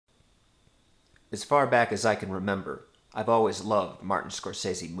As far back as I can remember, I've always loved Martin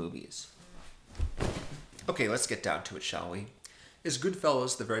Scorsese movies. Okay, let's get down to it, shall we? Is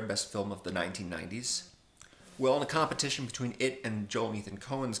GoodFellas the very best film of the 1990s? Well, in a competition between it and Joel and Ethan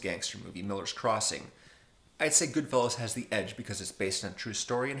Coen's gangster movie, Miller's Crossing, I'd say GoodFellas has the edge because it's based on a true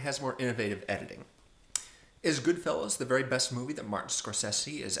story and has more innovative editing. Is GoodFellas the very best movie that Martin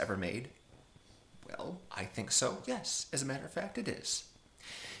Scorsese has ever made? Well, I think so, yes. As a matter of fact, it is.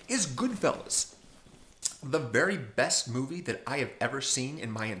 Is GoodFellas the very best movie that I have ever seen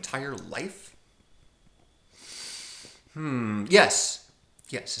in my entire life? Yes.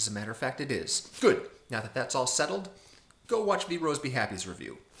 Yes, as a matter of fact, it is. Good. Now that that's all settled, go watch vrosebhappy's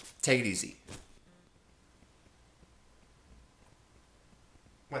review. Take it easy.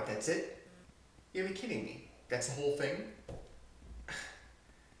 What, that's it? You're kidding me. That's the whole thing?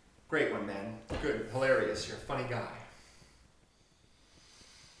 Great one, man. Good. Hilarious. You're a funny guy.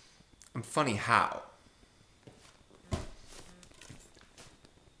 I'm funny how?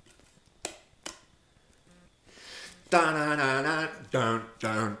 Da na na na dun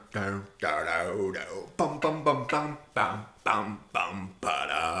dun dun da da do bum bum bum bum bum bum bum ba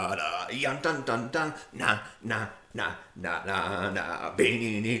da da yun dun dun dun na na na na na na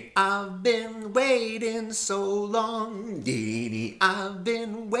beanie. I've been waiting so long, deenie. I've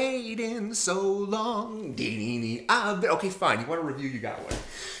been waiting so long, deenie. Okay, fine. You want a review? You got one.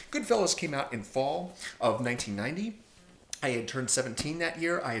 GoodFellas came out in fall of 1990. I had turned 17 that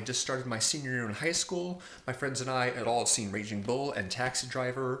year. I had just started my senior year in high school. My friends and I had all seen Raging Bull and Taxi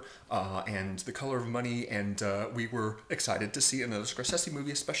Driver and The Color of Money, and we were excited to see another Scorsese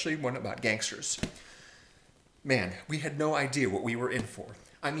movie, especially one about gangsters. Man, we had no idea what we were in for.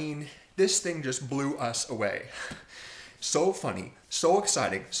 I mean, this thing just blew us away. So funny, so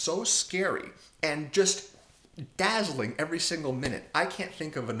exciting, so scary, and just dazzling every single minute. I can't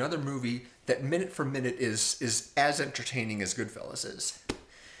think of another movie that minute for minute is as entertaining as GoodFellas is.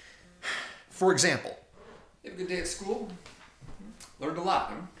 For example, you have a good day at school? Learned a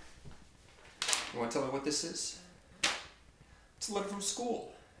lot, huh? You want to tell me what this is? It's a letter from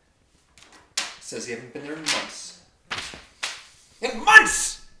school. It says you haven't been there in months. In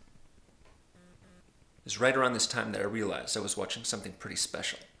months! It was right around this time that I realized I was watching something pretty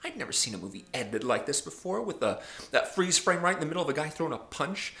special. I'd never seen a movie edited like this before, with that freeze frame right in the middle of a guy throwing a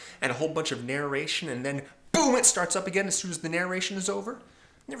punch and a whole bunch of narration, and then boom, it starts up again as soon as the narration is over.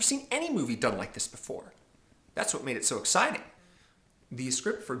 I've never seen any movie done like this before. That's what made it so exciting. The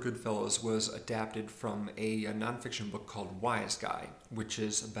script for GoodFellas was adapted from a nonfiction book called Wise Guy, which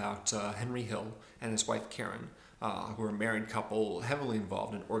is about Henry Hill and his wife Karen, who are a married couple heavily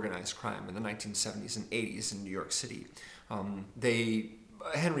involved in organized crime in the 1970s and 80s in New York City.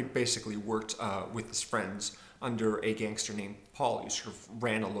 Henry basically worked with his friends under a gangster named Paul, who sort of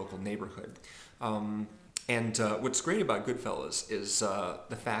ran a local neighborhood. What's great about GoodFellas is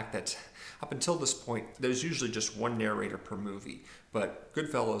the fact that up until this point, there's usually just one narrator per movie, but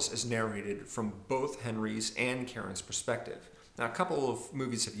GoodFellas is narrated from both Henry's and Karen's perspective. Now, a couple of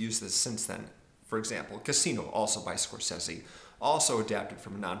movies have used this since then. For example, Casino, also by Scorsese, also adapted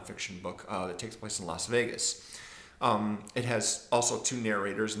from a nonfiction book that takes place in Las Vegas. It has also two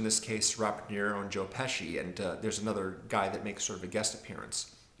narrators, in this case Robert De Niro and Joe Pesci, and there's another guy that makes sort of a guest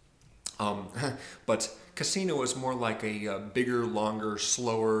appearance. But Casino is more like a bigger, longer,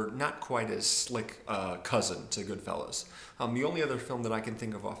 slower, not quite as slick cousin to GoodFellas. The only other film that I can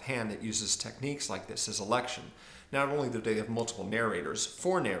think of offhand that uses techniques like this is Election. Not only do they have multiple narrators,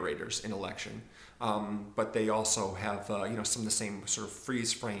 4 narrators in Election, but they also have some of the same sort of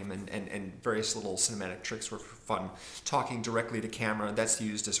freeze frame and various little cinematic tricks for fun. Talking directly to camera, that's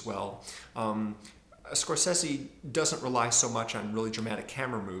used as well. Scorsese doesn't rely so much on really dramatic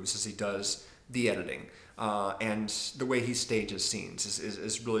camera moves as he does the editing. And the way he stages scenes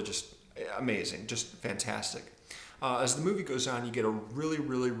is really just amazing, just fantastic. As the movie goes on, you get a really,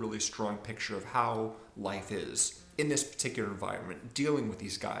 really, really strong picture of how life is in this particular environment, dealing with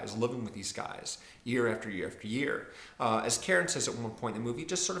these guys, living with these guys, year after year after year. As Karen says at one point in the movie, it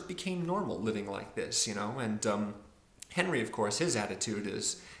just sort of became normal living like this, you know, and Henry, of course, his attitude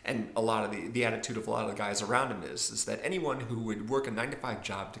is, and a lot of the attitude of a lot of the guys around him is that anyone who would work a 9-to-5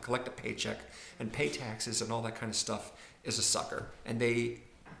 job to collect a paycheck and pay taxes and all that kind of stuff is a sucker, and they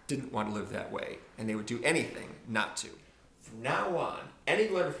didn't want to live that way, and they would do anything not to. From now on, any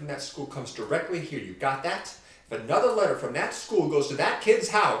letter from that school comes directly here. You got that? If another letter from that school goes to that kid's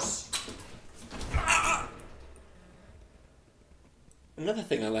house... Another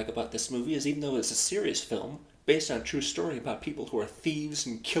thing I like about this movie is, even though it's a serious film, based on a true story about people who are thieves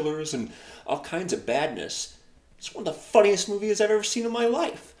and killers and all kinds of badness, it's one of the funniest movies I've ever seen in my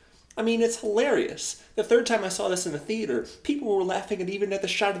life. I mean, it's hilarious. The third time I saw this in the theater, people were laughing even at the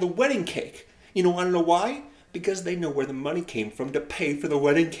shot of the wedding cake. You know, want to know why? Because they know where the money came from to pay for the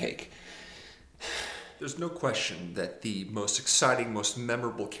wedding cake. There's no question that the most exciting, most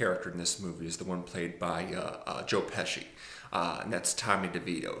memorable character in this movie is the one played by Joe Pesci. And that's Tommy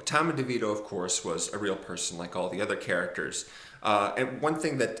DeVito. Tommy DeVito, of course, was a real person like all the other characters. And one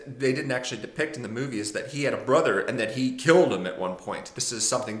thing that they didn't actually depict in the movie is that he had a brother and that he killed him at one point. This is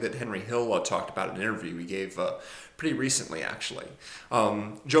something that Henry Hill talked about in an interview he gave pretty recently, actually.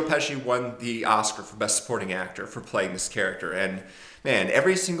 Joe Pesci won the Oscar for Best Supporting Actor for playing this character. And man,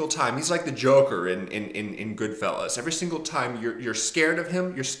 every single time, he's like the Joker in GoodFellas. Every single time you're scared of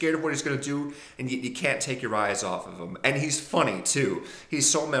him, you're scared of what he's going to do, and you can't take your eyes off of him. And he's funny, too. He's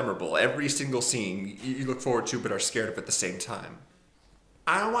so memorable. Every single scene you look forward to but are scared of at the same time.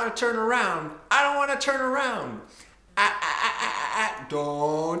 I don't want to turn around. I don't want to turn around.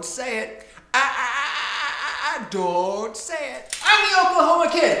 Don't say it. Don't say it. I'm the Oklahoma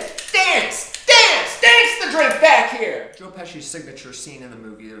Kid. Dance! Dance! Dance the drink back here! Joe Pesci's signature scene in the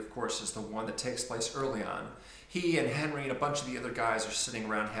movie, of course, is the one that takes place early on. He and Henry and a bunch of the other guys are sitting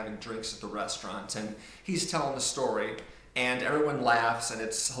around having drinks at the restaurant, and he's telling the story, and everyone laughs, and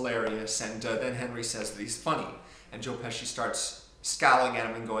it's hilarious, and then Henry says that he's funny, and Joe Pesci starts scowling at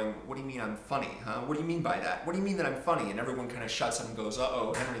him and going, "What do you mean I'm funny, huh? What do you mean by that? What do you mean that I'm funny?" And everyone kind of shuts up and goes,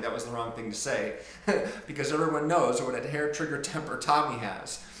 "Uh-oh, Henry, that was the wrong thing to say," because everyone knows what a hair-trigger temper Tommy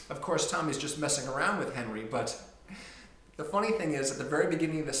has. Of course, Tommy's just messing around with Henry, but the funny thing is, at the very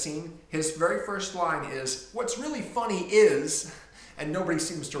beginning of the scene, his very first line is, "What's really funny is," and nobody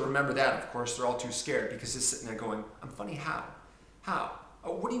seems to remember that. Of course, they're all too scared because he's sitting there going, "I'm funny how? How?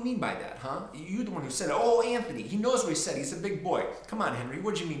 Oh, what do you mean by that, huh? You're the one who said it. Oh, Anthony, he knows what he said. He's a big boy. Come on, Henry,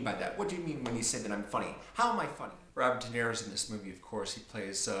 what do you mean by that? What do you mean when you say that I'm funny? How am I funny?" Robert De Niro's in this movie, of course. He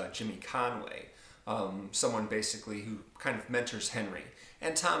plays Jimmy Conway, someone basically who kind of mentors Henry.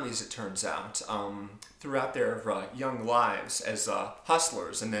 And Tommy, as it turns out, throughout their young lives as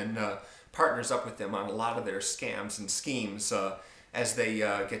hustlers, and then partners up with them on a lot of their scams and schemes as they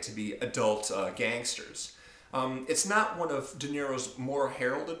get to be adult gangsters. It's not one of De Niro's more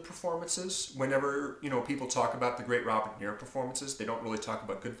heralded performances. Whenever people talk about the great Robert De Niro performances, they don't really talk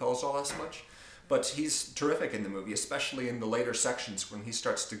about GoodFellas all that much. But he's terrific in the movie, especially in the later sections when he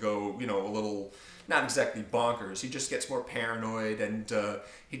starts to go, a little, not exactly bonkers. He just gets more paranoid, and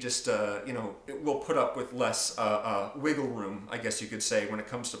he just, will put up with less wiggle room, I guess you could say, when it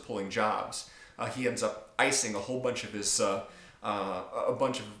comes to pulling jobs. He ends up icing a whole bunch of his. A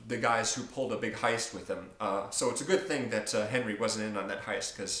bunch of the guys who pulled a big heist with him. So it's a good thing that Henry wasn't in on that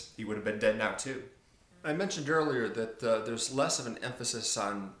heist, because he would have been dead now too. I mentioned earlier that there's less of an emphasis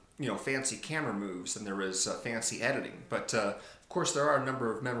on fancy camera moves than there is fancy editing, but of course there are a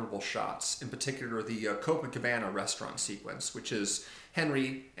number of memorable shots, in particular the Copacabana restaurant sequence, which is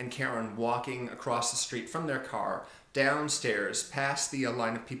Henry and Karen walking across the street from their car, downstairs, past the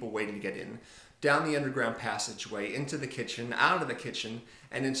line of people waiting to get in, down the underground passageway, into the kitchen, out of the kitchen,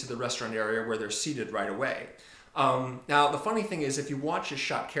 and into the restaurant area where they're seated right away. Now, the funny thing is, if you watch this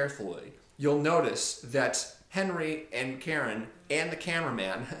shot carefully, you'll notice that Henry and Karen and the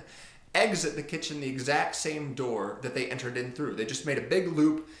cameraman exit the kitchen the exact same door that they entered in through. They just made a big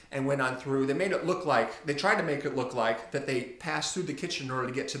loop and went on through. They tried to make it look like that they passed through the kitchen in order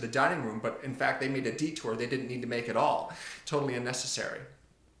to get to the dining room, but in fact they made a detour they didn't need to make at all. Totally unnecessary.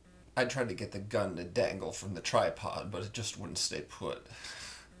 I tried to get the gun to dangle from the tripod, but it just wouldn't stay put.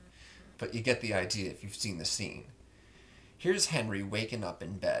 But you get the idea if you've seen the scene. Here's Henry waking up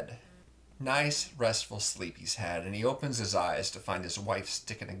in bed. Nice, restful sleep he's had, and he opens his eyes to find his wife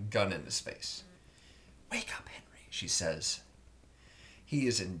sticking a gun in his face. "Wake up, Henry," she says. He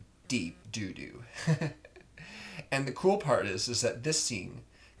is in deep doo-doo. And the cool part is that this scene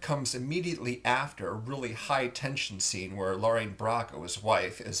comes immediately after a really high-tension scene where Lorraine Bracco, his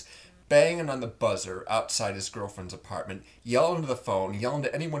wife, is banging on the buzzer outside his girlfriend's apartment, yelling to the phone, yelling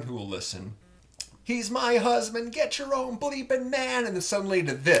to anyone who will listen, "He's my husband, get your own bleeping man," and then suddenly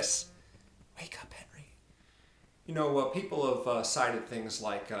to this, "Wake up, Henry." People have cited things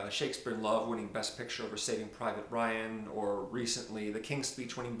like Shakespeare in Love winning Best Picture over Saving Private Ryan, or recently The King's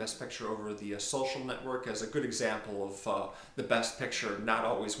Speech winning Best Picture over The Social Network as a good example of the Best Picture not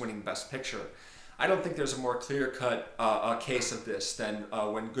always winning Best Picture. I don't think there's a more clear-cut case of this than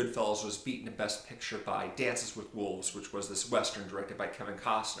when GoodFellas was beaten to Best Picture by Dances with Wolves, which was this Western directed by Kevin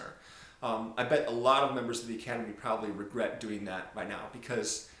Costner. I bet a lot of members of the Academy probably regret doing that by now,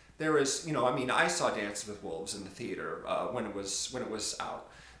 because there is, I saw Dances with Wolves in the theater when it was out.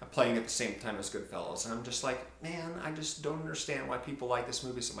 playing at the same time as Goodfellas. And I'm just like, man, I just don't understand why people like this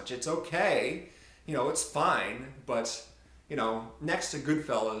movie so much. It's okay, you know, it's fine, but, you know, next to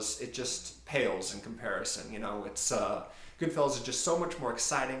Goodfellas, it just pales in comparison. You know, it's, Goodfellas is just so much more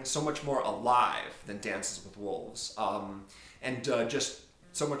exciting, so much more alive than Dances with Wolves. And just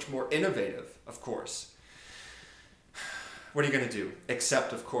so much more innovative, of course. What are you going to do?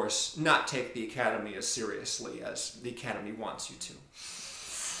 Except, of course, not take the Academy as seriously as the Academy wants you to.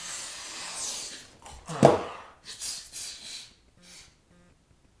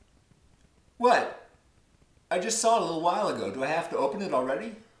 What? I just saw it a little while ago. Do I have to open it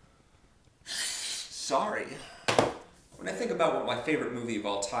already? Sorry. When I think about what my favorite movie of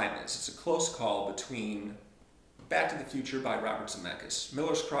all time is, it's a close call between Back to the Future by Robert Zemeckis,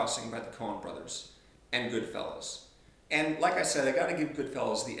 Miller's Crossing by the Coen brothers, and Goodfellas. And like I said, I gotta give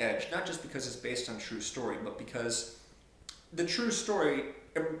Goodfellas the edge, not just because it's based on a true story, but because the true story,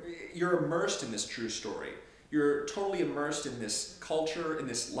 you're immersed in this true story. You're totally immersed in this culture, in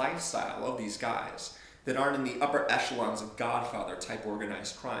this lifestyle of these guys that aren't in the upper echelons of Godfather type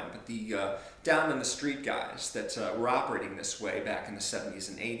organized crime, but the down in the street guys that were operating this way back in the 70s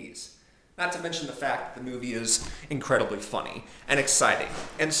and 80s. Not to mention the fact that the movie is incredibly funny and exciting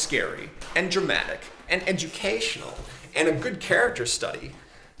and scary and dramatic and educational and a good character study.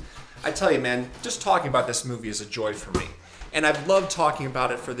 I tell you, man, just talking about this movie is a joy for me. And I've loved talking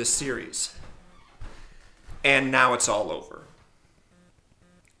about it for this series. And now it's all over.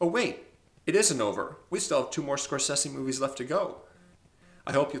 Oh wait, it isn't over. We still have 2 more Scorsese movies left to go.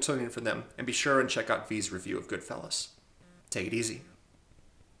 I hope you'll tune in for them, and be sure and check out V's review of Goodfellas. Take it easy.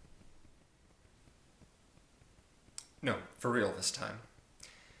 No, for real this time.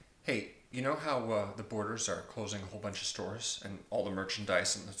 Hey, you know how the Borders are closing a whole bunch of stores, and all the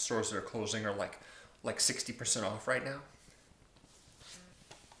merchandise and the stores that are closing are like 60% off right now?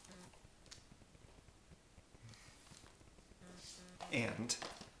 And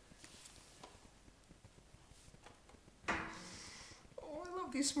oh, I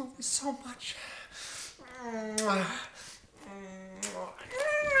love these movies so much.